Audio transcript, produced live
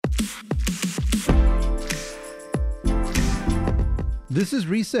This is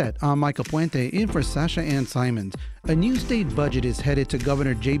Reset. I'm Michael Puente in for Sasha Ann Simons. A new state budget is headed to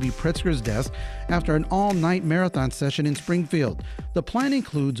Governor J.B. Pritzker's desk after an all-night marathon session in Springfield. The plan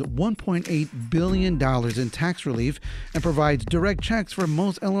includes $1.8 billion in tax relief and provides direct checks for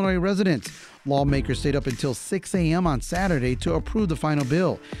most Illinois residents. Lawmakers stayed up until 6 a.m. on Saturday to approve the final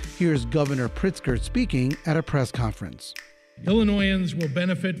bill. Here's Governor Pritzker speaking at a press conference. Illinoisans will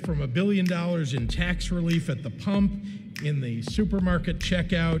benefit from $1 billion in tax relief at the pump, in the supermarket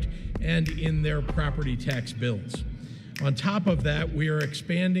checkout, and in their property tax bills. On top of that, we are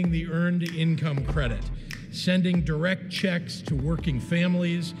expanding the earned income credit, sending direct checks to working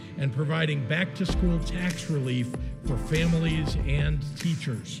families, and providing back-to-school tax relief for families and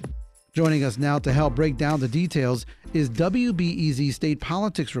teachers. Joining us now to help break down the details is WBEZ state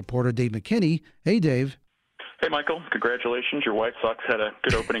politics reporter Dave McKinney. Hey, Dave. Hey, Michael. Congratulations. Your White Sox had a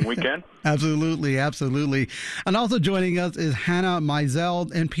good opening weekend. Absolutely. And also joining us is Hannah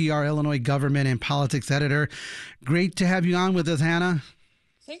Meisel, NPR Illinois government and politics editor. Great to have you on with us, Hannah.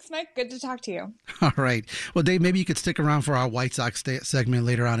 Thanks, Mike. Good to talk to you. All right. Well, Dave, maybe you could stick around for our White Sox segment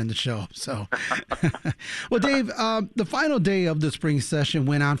later on in the show. So, well, Dave, the final day of the spring session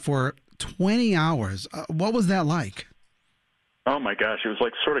went on for 20 hours. What was that like? Oh my gosh, it was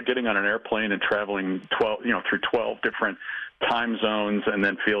like sort of getting on an airplane and traveling through 12 different time zones, and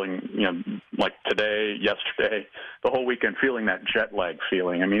then feeling, like today, yesterday, the whole weekend, feeling that jet lag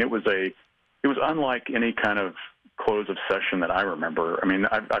feeling. I mean, it was unlike any kind of close of session that I remember. I mean,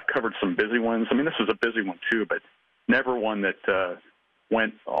 I've covered some busy ones. I mean, this was a busy one too, but never one that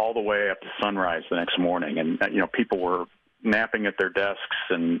went all the way up to sunrise the next morning. And people were napping at their desks,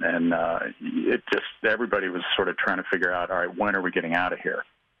 and it just, everybody was sort of trying to figure out, all right, when are we getting out of here?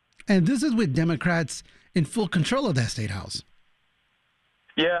 And this is with Democrats in full control of that state house.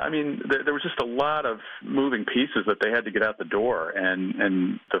 Yeah, I mean, there was just a lot of moving pieces that they had to get out the door,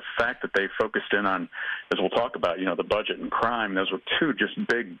 and the fact that they focused in on, as we'll talk about, the budget and crime, those were two just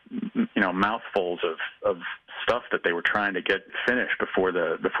big, mouthfuls of stuff that they were trying to get finished before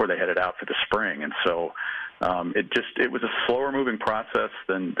they headed out for the spring. And so it was a slower moving process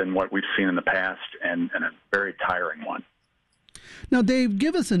than what we've seen in the past, and a very tiring one. Now, Dave,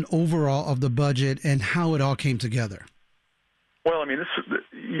 give us an overall of the budget and how it all came together. Well, I mean,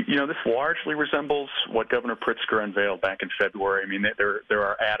 this largely resembles what Governor Pritzker unveiled back in February. I mean, there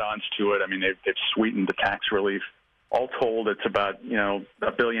are add-ons to it. I mean, they've sweetened the tax relief. All told, it's about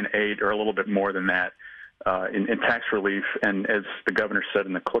 $1.8 billion or a little bit more than that in tax relief. And as the governor said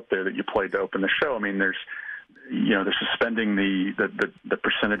in the clip there that you played to open the show, I mean, they're suspending the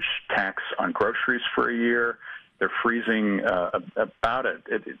percentage tax on groceries for a year. They're freezing there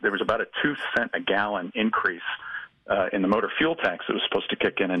was about a 2 cent a gallon increase in the motor fuel tax that was supposed to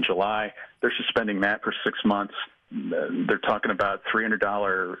kick in July. They're suspending that for 6 months. They're talking about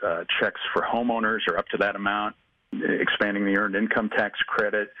 $300 checks for homeowners, or up to that amount, expanding the earned income tax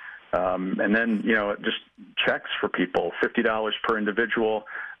credit, and then just checks for people, $50 per individual,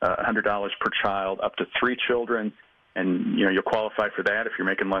 $100 per child, up to 3 children. And you'll qualify for that if you're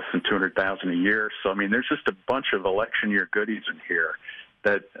making less than $200,000 a year. So I mean, there's just a bunch of election year goodies in here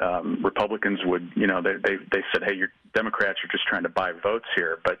that Republicans would, they said, hey, your Democrats are just trying to buy votes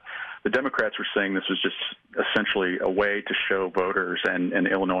here. But the Democrats were saying this was just essentially a way to show voters and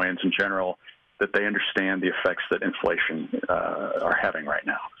Illinoisans in general that they understand the effects that inflation are having right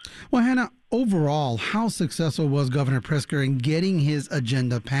now. Well, Hannah, overall, how successful was Governor Pritzker in getting his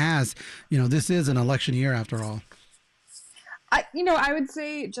agenda passed? This is an election year after all. I would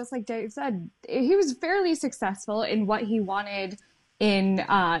say, just like Dave said, he was fairly successful in what he wanted in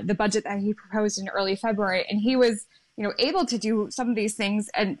the budget that he proposed in early February. And he was, able to do some of these things.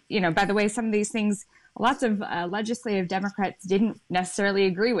 And, by the way, some of these things, lots of legislative Democrats didn't necessarily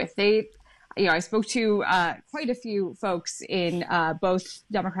agree with. I spoke to quite a few folks in both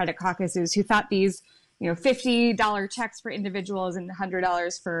Democratic caucuses who thought these, $50 checks for individuals and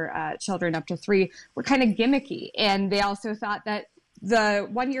 $100 for children up to 3 were kind of gimmicky. And they also thought that the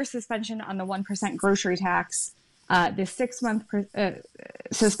 1-year suspension on the 1% grocery tax, the 6-month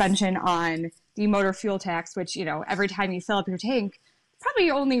suspension on the motor fuel tax, which, every time you fill up your tank,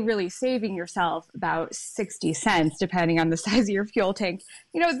 probably only really saving yourself about 60 cents, depending on the size of your fuel tank.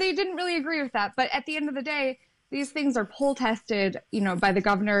 They didn't really agree with that. But at the end of the day, these things are poll tested, by the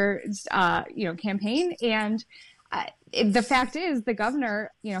governor's, campaign. And the fact is, the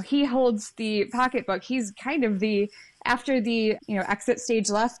governor, he holds the pocketbook. He's kind of after the, exit stage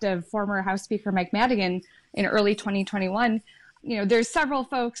left of former House Speaker Mike Madigan in early 2021, there's several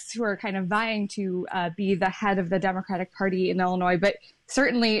folks who are kind of vying to be the head of the Democratic Party in Illinois, but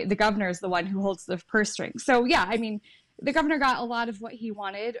certainly the governor is the one who holds the purse string. So, yeah, I mean, the governor got a lot of what he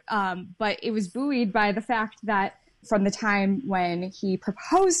wanted, but it was buoyed by the fact that from the time when he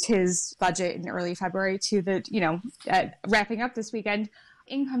proposed his budget in early February to the, wrapping up this weekend,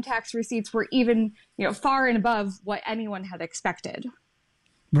 income tax receipts were even, far and above what anyone had expected.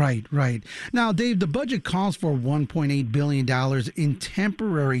 Right. Now, Dave, the budget calls for $1.8 billion in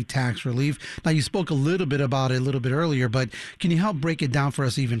temporary tax relief. Now, you spoke a little bit about it a little bit earlier, but can you help break it down for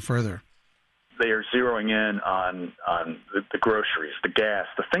us even further? They are zeroing in on the groceries, the gas,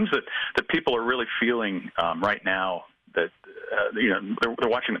 the things that people are really feeling right now. That they're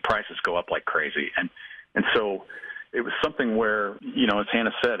watching the prices go up like crazy, and so it was something where as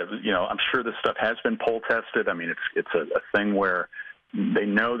Hannah said, I'm sure this stuff has been poll tested. I mean, it's a thing where they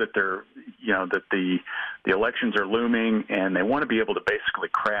know that that the elections are looming, and they want to be able to basically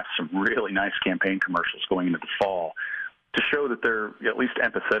craft some really nice campaign commercials going into the fall to show that they're at least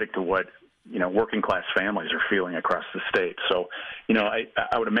empathetic to what working class families are feeling across the state. So,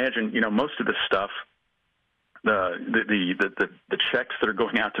 I would imagine, most of this stuff, the checks that are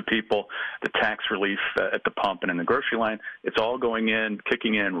going out to people, the tax relief at the pump and in the grocery line, it's all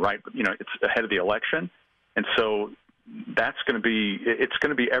kicking in right. It's ahead of the election, and so it's going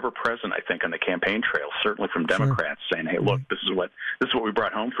to be ever present, I think, on the campaign trail, certainly from Democrats saying, "Hey, look, this is what we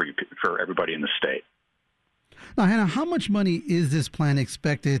brought home for everybody in the state." Now, Hannah, how much money is this plan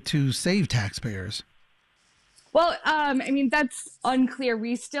expected to save taxpayers? Well, that's unclear.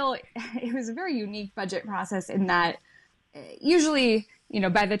 It was a very unique budget process in that usually,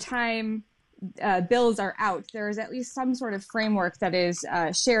 by the time bills are out, there is at least some sort of framework that is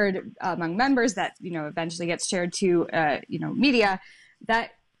shared among members that, eventually gets shared to, media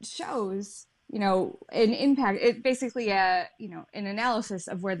that shows, an impact. It basically, an analysis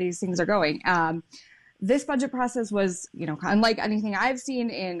of where these things are going. This budget process was, unlike anything I've seen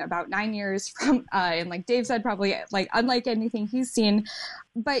in about 9 years and like Dave said, probably like unlike anything he's seen.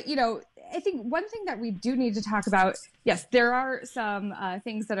 But, I think one thing that we do need to talk about, yes, there are some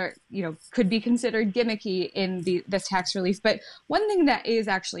things that are, could be considered gimmicky in this tax relief. But one thing that is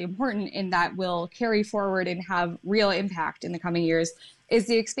actually important and that will carry forward and have real impact in the coming years is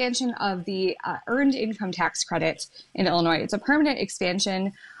the expansion of the earned income tax credit in Illinois. It's a permanent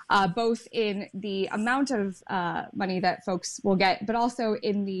expansion. Both in the amount of money that folks will get, but also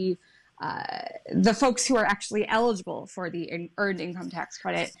in the folks who are actually eligible for the earned income tax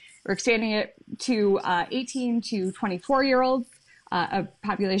credit. We're expanding it to 18 to 24-year-olds, a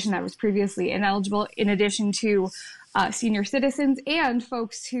population that was previously ineligible, in addition to senior citizens and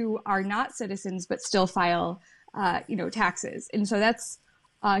folks who are not citizens but still file, taxes. And so that's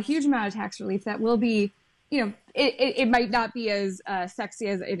a huge amount of tax relief that will be, it might not be as sexy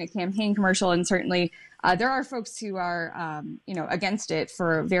as in a campaign commercial, and certainly there are folks who are, against it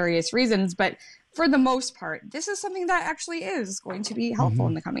for various reasons. But for the most part, this is something that actually is going to be helpful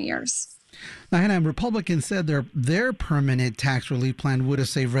in the coming years. Now, Hannah, Republicans said their permanent tax relief plan would have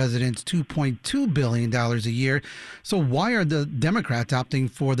saved residents $2.2 billion a year. So why are the Democrats opting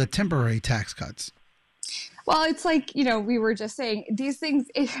for the temporary tax cuts? Well, it's like, we were just saying, these things...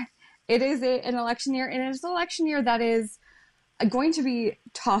 It is an election year, and it's an election year that is going to be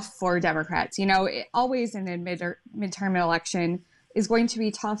tough for Democrats. Always in a midterm election is going to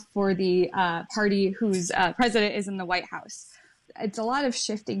be tough for the party whose president is in the White House. It's a lot of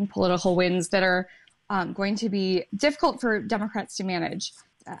shifting political winds that are going to be difficult for Democrats to manage.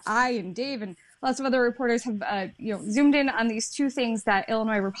 I and Dave and lots of other reporters have zoomed in on these two things that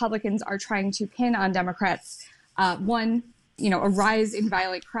Illinois Republicans are trying to pin on Democrats. One, a rise in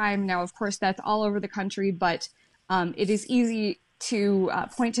violent crime. Now, of course, that's all over the country, but it is easy to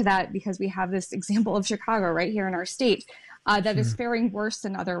point to that because we have this example of Chicago right here in our state that is faring worse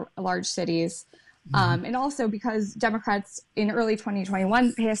than other large cities. And also because Democrats in early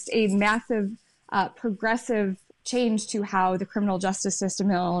 2021 passed a massive progressive change to how the criminal justice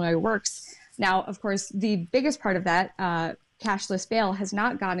system in Illinois works. Now, of course, the biggest part of that, cashless bail, has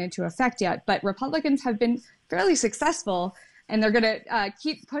not gone into effect yet, but Republicans have been fairly successful, and they're going to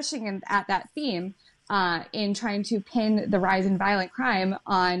keep pushing at that theme in trying to pin the rise in violent crime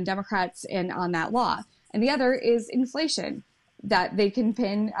on Democrats and on that law. And the other is inflation, that they can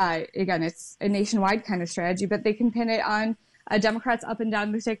pin, again, it's a nationwide kind of strategy, but they can pin it on Democrats up and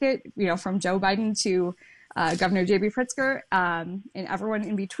down the ticket, from Joe Biden to Governor J.B. Pritzker and everyone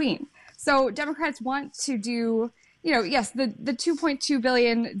in between. So Democrats want to do... yes, the $2.2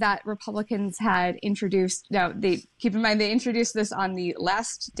 billion that Republicans had introduced. Now, keep in mind they introduced this on the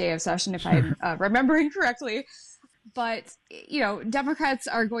last day of session, if I'm remembering correctly. But, Democrats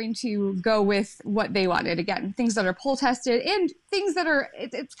are going to go with what they wanted. Again, things that are poll tested and things that are,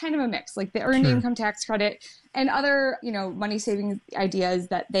 it's kind of a mix, like the earned income tax credit and other, money saving ideas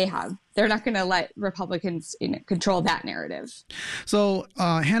that they have. They're not going to let Republicans control that narrative. So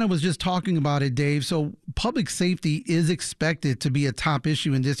Hannah was just talking about it, Dave. So public safety is expected to be a top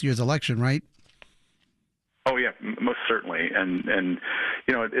issue in this year's election, right? Oh, yeah, most certainly. And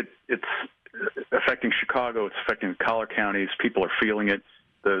it's affecting Chicago. It's affecting the collar counties. People are feeling it.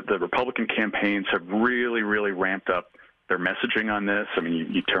 The Republican campaigns have really, really ramped up their messaging on this. I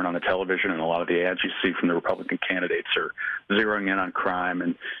mean, you turn on the television and a lot of the ads you see from the Republican candidates are zeroing in on crime.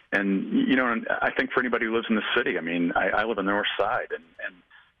 And I think for anybody who lives in the city, I mean, I live on the north side,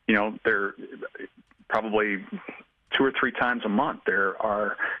 and they're probably 2 or 3 times a month there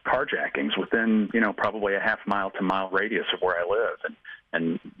are carjackings within, probably a half-mile to mile radius of where I live.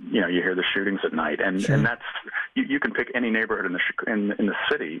 And you hear the shootings at night. And that's, you can pick any neighborhood in the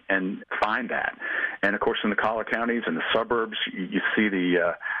city and find that. And, of course, in the collar counties and the suburbs, you see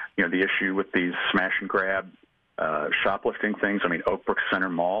the issue with these smash and grab shoplifting things. I mean, Oak Brook Center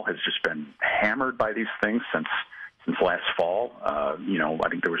Mall has just been hammered by these things since last fall. I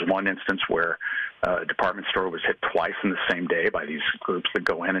think there was one instance where a department store was hit twice in the same day by these groups that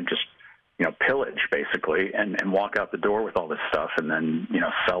go in and just, pillage basically and walk out the door with all this stuff and then,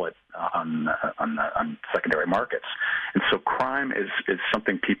 sell it on secondary markets. And so crime is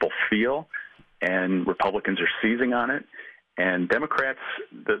something people feel, and Republicans are seizing on it. And Democrats,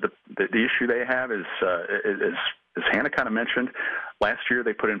 the issue they have is as Hannah kind of mentioned, last year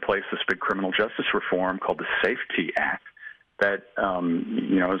they put in place this big criminal justice reform called the SAFE-T Act that,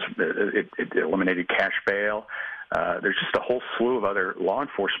 it eliminated cash bail. There's just a whole slew of other law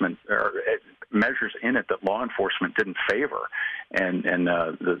enforcement measures in it that law enforcement didn't favor. And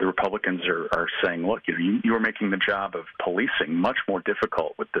the Republicans are saying, look, you are making the job of policing much more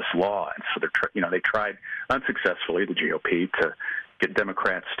difficult with this law. And so they tried unsuccessfully, the GOP, to get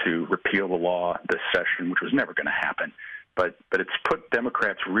Democrats to repeal the law this session, which was never going to happen. But it's put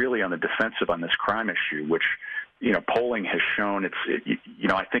Democrats really on the defensive on this crime issue, which, polling has shown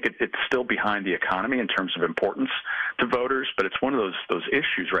I think it's still behind the economy in terms of importance to voters, but it's one of those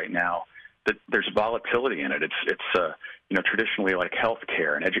issues right now that there's volatility in it. It's traditionally like health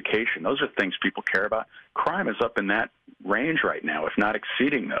care and education. Those are things people care about. Crime is up in that range right now, if not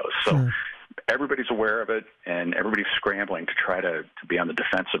exceeding those. So everybody's aware of it, and everybody's scrambling to try to be on the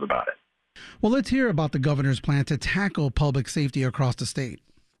defensive about it. Well, let's hear about the governor's plan to tackle public safety across the state.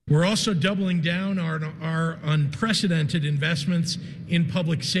 We're also doubling down on our unprecedented investments in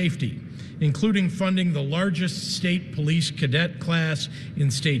public safety, including funding the largest state police cadet class in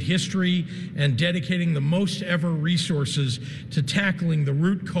state history and dedicating the most ever resources to tackling the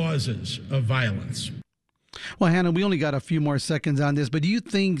root causes of violence. Well, Hannah, we only got a few more seconds on this, but do you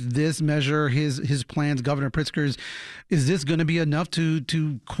think this measure, his plans, Governor Pritzker's, is this going to be enough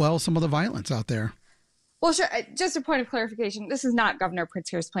to quell some of the violence out there? Well, sure. Just a point of clarification. This is not Governor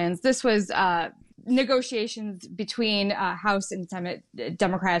Pritzker's plans. This was negotiations between House and Senate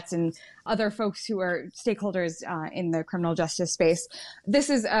Democrats and other folks who are stakeholders in the criminal justice space.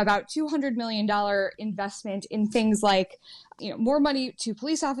 This is about $200 million investment in things like, more money to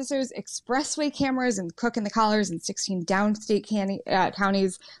police officers, expressway cameras and Cook and the Collars in 16 downstate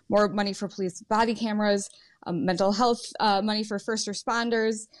counties, more money for police body cameras, mental health money for first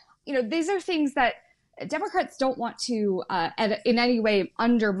responders. These are things that Democrats don't want to in any way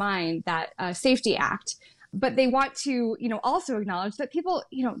undermine that Safety Act, but they want to, also acknowledge that people,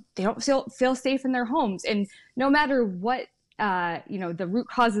 they don't feel safe in their homes. And no matter what, the root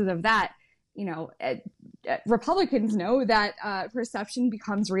causes of that, Republicans know that perception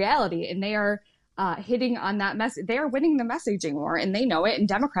becomes reality, and they are hitting on that message. They are winning the messaging war, and they know it, and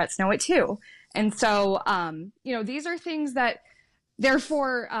Democrats know it too. And so, these are things that,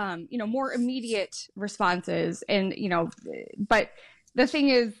 therefore, more immediate responses. And, but the thing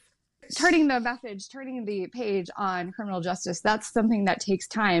is, turning the page on criminal justice, that's something that takes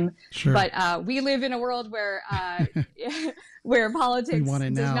time. Sure. But we live in a world where where politics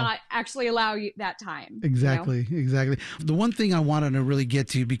does not actually allow you that time. Exactly. The one thing I wanted to really get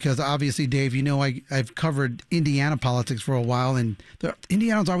to, because obviously, Dave, I've covered Indiana politics for a while, and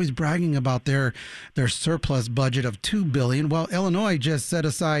Indiana's always bragging about their surplus budget of $2 billion. Well, Illinois just set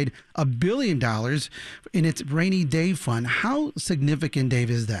aside $1 billion in its rainy day fund. How significant,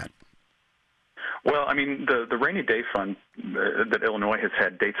 Dave, is that? Well, I mean, the rainy day fund that Illinois has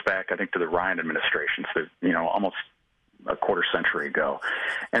had dates back, I think, to the Ryan administration, so almost a quarter century ago,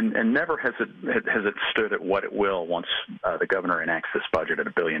 and never has it stood at what it will once the governor enacts this budget at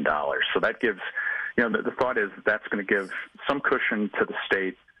 $1 billion. So that gives the thought is that's going to give some cushion to the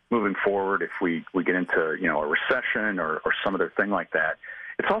state moving forward if we get into, a recession or some other thing like that.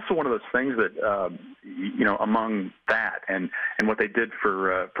 It's also one of those things that, among that and what they did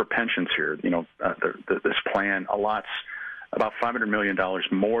for pensions here, this plan allots about $500 million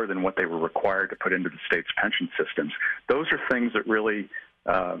more than what they were required to put into the state's pension systems. Those are things that really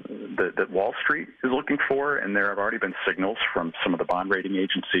that Wall Street is looking for, and there have already been signals from some of the bond rating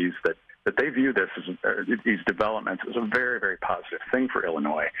agencies that they view this as these developments as a very, very positive thing for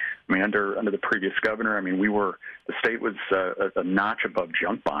Illinois. I mean, under the previous governor, the state was a notch above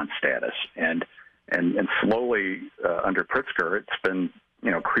junk bond status, and slowly under Pritzker, it's been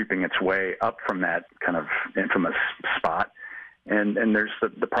creeping its way up from that kind of infamous spot. And there's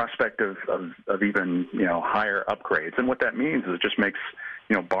the prospect of even higher upgrades, and what that means is it just makes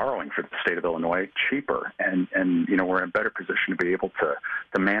borrowing for the state of Illinois cheaper, and we're in a better position to be able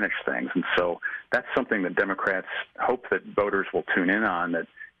to manage things. And so that's something that Democrats hope that voters will tune in on, that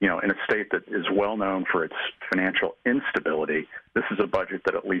in a state that is well known for its financial instability, this is a budget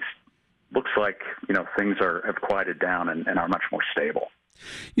that at least looks like things have quieted down and are much more stable.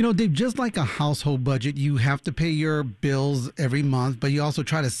 Dave, just like a household budget, you have to pay your bills every month, but you also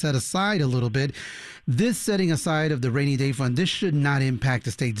try to set aside a little bit. This setting aside of the rainy day fund, this should not impact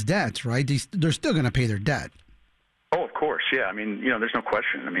the state's debts, right? They're still going to pay their debt. Oh, of course, yeah. There's no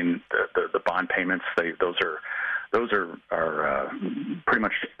question. The bond payments, those are pretty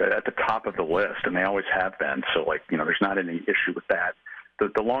much at the top of the list, and they always have been. So, there's not any issue with that.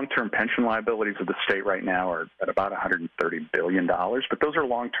 The long-term pension liabilities of the state right now are at about $130 billion, but those are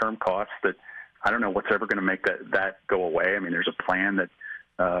long-term costs that I don't know what's ever going to make that go away. There's a plan that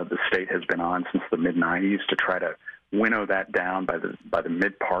the state has been on since the mid-'90s to try to winnow that down by the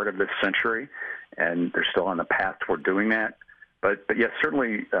mid-part of this century, and they're still on the path toward doing that. But yes,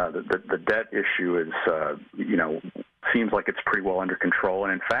 certainly the debt issue is, seems like it's pretty well under control,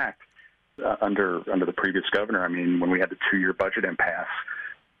 and in fact, under the previous governor, when we had the 2-year budget impasse,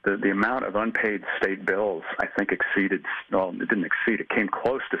 the amount of unpaid state bills, I think, exceeded, well, it didn't exceed, it came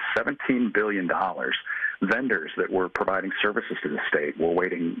close to $17 billion. Vendors that were providing services to the state were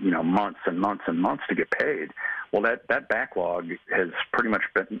waiting, months and months and months to get paid. Well, that backlog has pretty much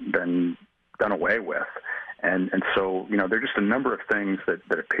been done away with. And so, there are just a number of things that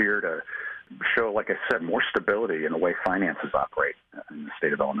appear to show, like I said, more stability in the way finances operate in the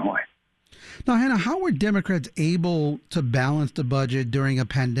state of Illinois. Now, Hannah, how were Democrats able to balance the budget during a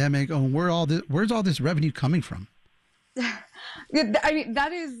pandemic? And where's all this revenue coming from?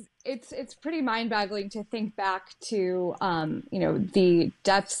 It's pretty mind-boggling to think back to, the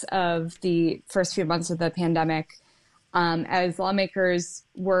depths of the first few months of the pandemic, as lawmakers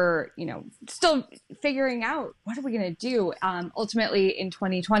were, still figuring out what are we going to do. Ultimately, in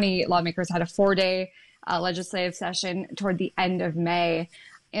 2020, lawmakers had a 4-day legislative session toward the end of May.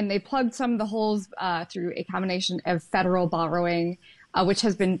 And they plugged some of the holes through a combination of federal borrowing, which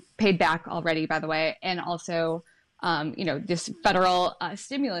has been paid back already, by the way, and also, this federal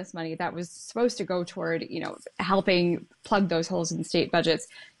stimulus money that was supposed to go toward, helping plug those holes in state budgets.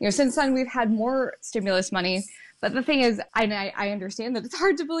 Since then, we've had more stimulus money. But the thing is, I understand that it's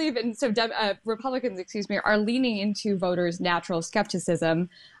hard to believe, and so Republicans, are leaning into voters' natural skepticism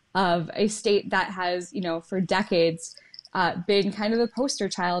of a state that has, for decades, been kind of the poster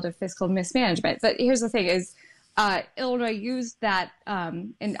child of fiscal mismanagement. But here's the thing is, Illinois used that,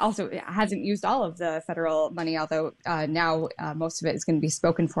 and also it hasn't used all of the federal money, although now most of it is going to be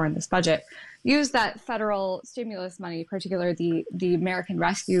spoken for in this budget, used that federal stimulus money, particularly the American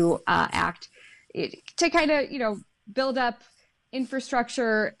Rescue Act, to kind of, build up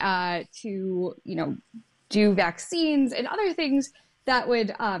infrastructure to, do vaccines and other things that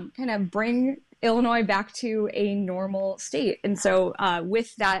would kind of bring Illinois back to a normal state. And so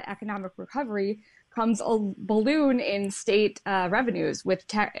with that economic recovery comes a balloon in state revenues with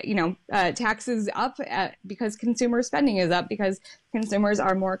taxes up because consumer spending is up, because consumers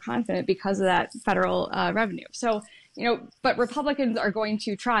are more confident because of that federal revenue. So, but Republicans are going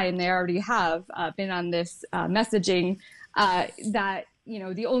to try, and they already have been on this messaging that,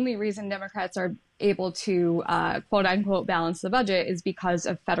 the only reason Democrats are able to quote unquote balance the budget is because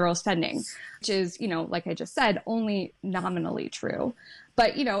of federal spending, which is, like I just said, only nominally true.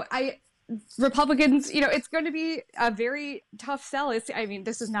 But, Republicans, it's going to be a very tough sell.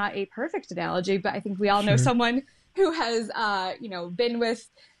 This is not a perfect analogy, but I think we all know someone who has, been with,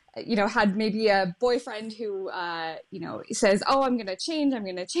 had maybe a boyfriend who, says, oh, I'm going to change. And,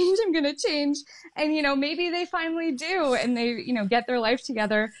 maybe they finally do, and they, get their life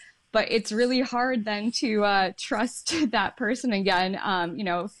together. But it's really hard then to trust that person again.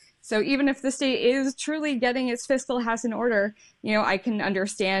 So even if the state is truly getting its fiscal house in order, I can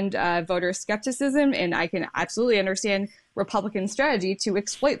understand voter skepticism, and I can absolutely understand Republican strategy to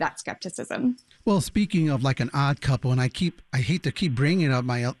exploit that skepticism. Well, speaking of like an odd couple, and I hate to keep bringing up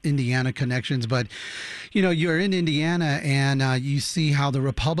my Indiana connections, but, you're in Indiana and you see how the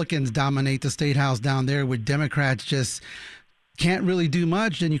Republicans dominate the state house down there, with Democrats just can't really do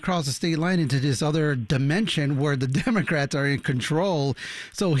much. Then you cross the state line into this other dimension where the Democrats are in control.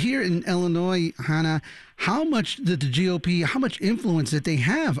 So here in Illinois, Hannah, how much did the GOP, how much influence did they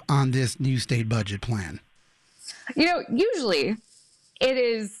have on this new state budget plan? Usually it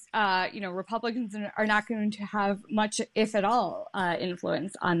is, Republicans are not going to have much, if at all,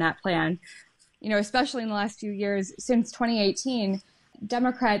 influence on that plan. Especially in the last few years, since 2018,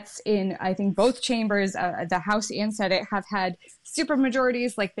 Democrats in, I think, both chambers, the House and Senate, have had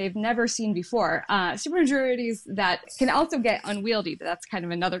supermajorities like they've never seen before. Supermajorities that can also get unwieldy, but that's kind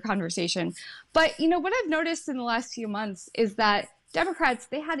of another conversation. But, what I've noticed in the last few months is that Democrats,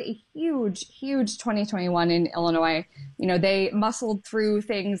 they had a huge 2021 in Illinois. They muscled through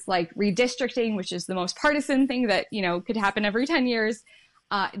things like redistricting, which is the most partisan thing that, could happen every 10 years.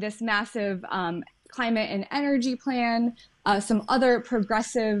 This massive climate and energy plan, some other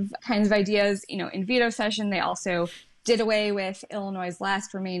progressive kinds of ideas. In veto session, they also did away with Illinois'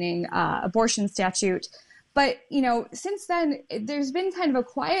 last remaining abortion statute. But, since then, there's been kind of a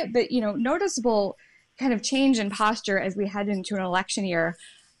quiet but, noticeable kind of change in posture as we head into an election year.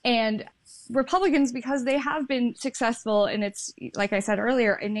 And Republicans, because they have been successful, and it's, like I said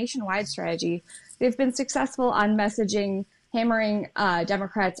earlier, a nationwide strategy, they've been successful on messaging, hammering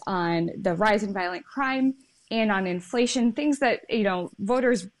Democrats on the rise in violent crime and on inflation, things that,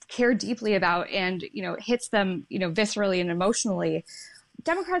 voters care deeply about and, hits them, viscerally and emotionally.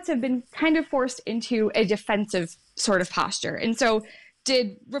 Democrats have been kind of forced into a defensive sort of posture. And so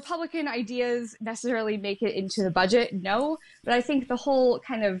did Republican ideas necessarily make it into the budget? No, but I think the whole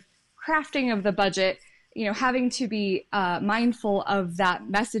kind of crafting of the budget, having to be mindful of that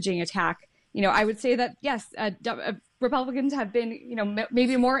messaging attack, I would say that, yes, Republicans have been,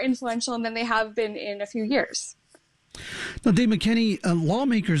 maybe more influential than they have been in a few years. Now, Dave McKinney,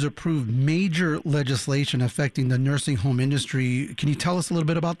 lawmakers approved major legislation affecting the nursing home industry. Can you tell us a little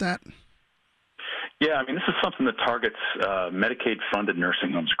bit about that? Yeah, this is something that targets Medicaid-funded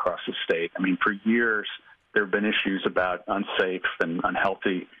nursing homes across the state. For years, there have been issues about unsafe and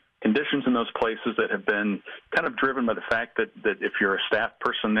unhealthy conditions in those places that have been kind of driven by the fact that if you're a staff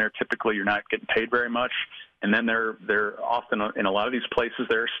person there, typically you're not getting paid very much. And then they're often, in a lot of these places,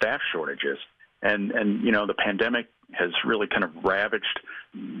 there are staff shortages. And the pandemic has really kind of ravaged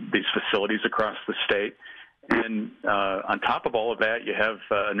these facilities across the state. And on top of all of that, you have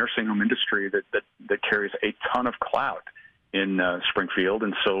a nursing home industry that carries a ton of clout in Springfield.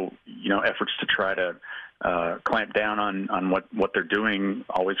 And so, efforts to try to clamp down on what they're doing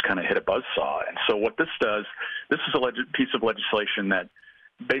always kind of hit a buzzsaw. And so what this does, this is a piece of legislation that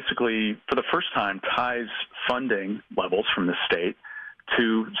basically, for the first time, ties funding levels from the state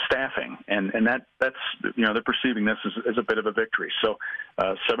to staffing, and that's they're perceiving this as a bit of a victory. So,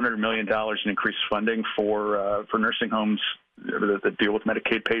 $700 million in increased funding for nursing homes that deal with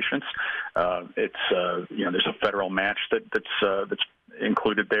Medicaid patients. It's there's a federal match that's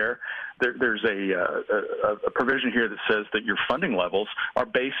included there. There's a provision here that says that your funding levels are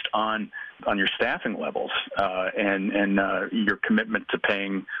based on your staffing levels and your commitment to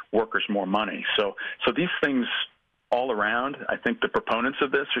paying workers more money. So these things all around, I think the proponents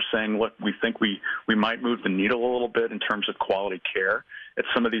of this are saying, look, we think we might move the needle a little bit in terms of quality care at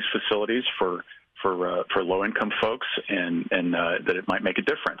some of these facilities for low-income folks, and that it might make a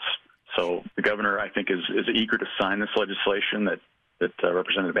difference. So the governor, I think, is eager to sign this legislation that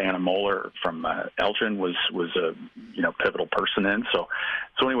Representative Anna Moeller from Elgin was a pivotal person in. So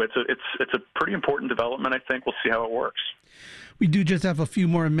anyway, it's a pretty important development. I think we'll see how it works. We do just have a few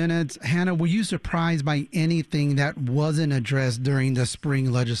more minutes. Hannah, were you surprised by anything that wasn't addressed during the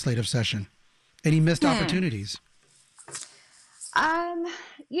spring legislative session? Any missed opportunities? I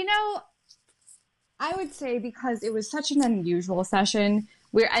would say because it was such an unusual session,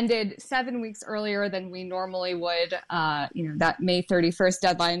 we ended 7 weeks earlier than we normally would, that May 31st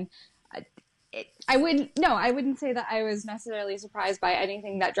deadline. I wouldn't say that I was necessarily surprised by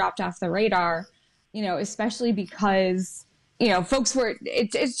anything that dropped off the radar, especially because folks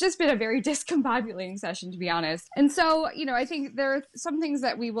it's just been a very discombobulating session, to be honest. And so, I think there are some things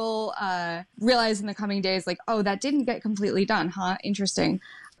that we will realize in the coming days, like, oh, that didn't get completely done, huh? Interesting.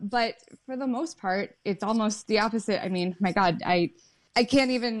 But for the most part, it's almost the opposite. My God, I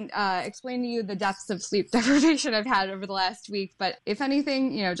can't even explain to you the depths of sleep deprivation I've had over the last week. But if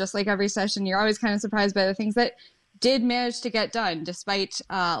anything, just like every session, you're always kind of surprised by the things that did manage to get done, despite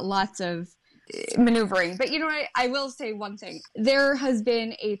lots of maneuvering. But I will say one thing. There has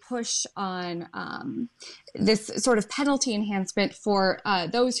been a push on this sort of penalty enhancement for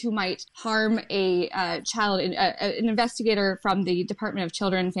those who might harm a child, an investigator from the Department of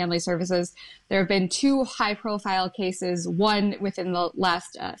Children and Family Services. There have been 2 high-profile cases, one within the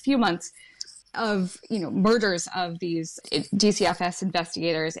last few months, of murders of these DCFS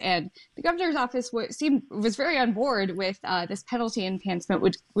investigators, and the governor's office was very on board with this penalty enhancement,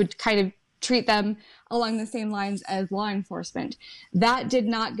 would kind of treat them along the same lines as law enforcement. That did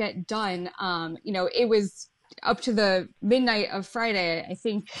not get done. It was up to the midnight of Friday, I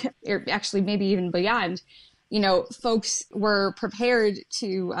think, or actually maybe even beyond. Folks were prepared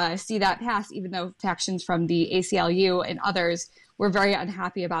to see that pass, even though factions from the ACLU and others were very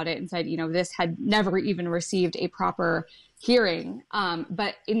unhappy about it and said, this had never even received a proper hearing.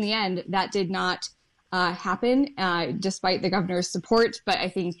 But in the end, that did not happen, despite the governor's support. But I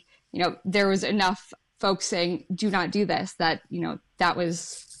think, there was enough folks saying, do not do this, that, that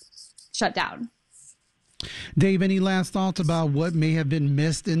was shut down. Dave, any last thoughts about what may have been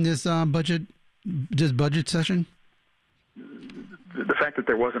missed in this budget session? The fact that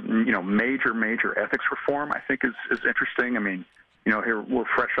there wasn't, major ethics reform, I think is interesting. I mean, here we're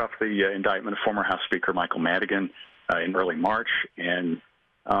fresh off the indictment of former House Speaker Michael Madigan in early March. And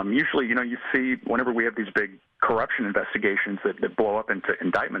usually, you see whenever we have these big corruption investigations that blow up into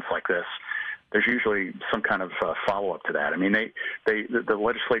indictments like this, there's usually some kind of follow-up to that. I mean, the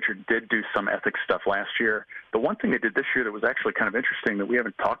legislature did do some ethics stuff last year. The one thing they did this year that was actually kind of interesting that we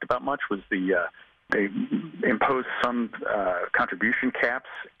haven't talked about much was they imposed some contribution caps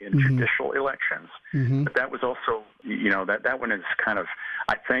in judicial elections. But that was also, that one is kind of,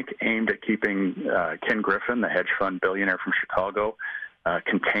 I think, aimed at keeping Ken Griffin, the hedge fund billionaire from Chicago,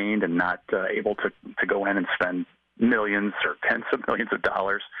 contained and not able to go in and spend millions or tens of millions of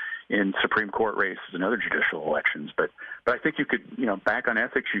dollars in Supreme Court races and other judicial elections. But I think you could, back on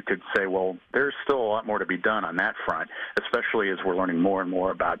ethics, you could say, well, there's still a lot more to be done on that front, especially as we're learning more and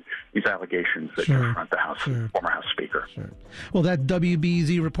more about these allegations that confront the former House Speaker. Well, that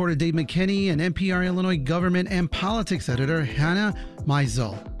WBEZ reporter Dave McKinney and NPR Illinois government and politics editor Hannah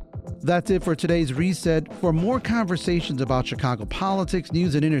Meisel. That's it for today's Reset. For more conversations about Chicago politics,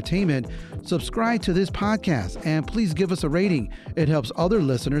 news, and entertainment, subscribe to this podcast and please give us a rating. It helps other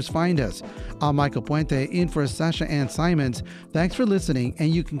listeners find us. I'm Michael Puente in for Sasha Ann Simons. Thanks for listening,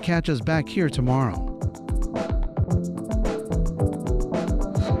 and you can catch us back here tomorrow.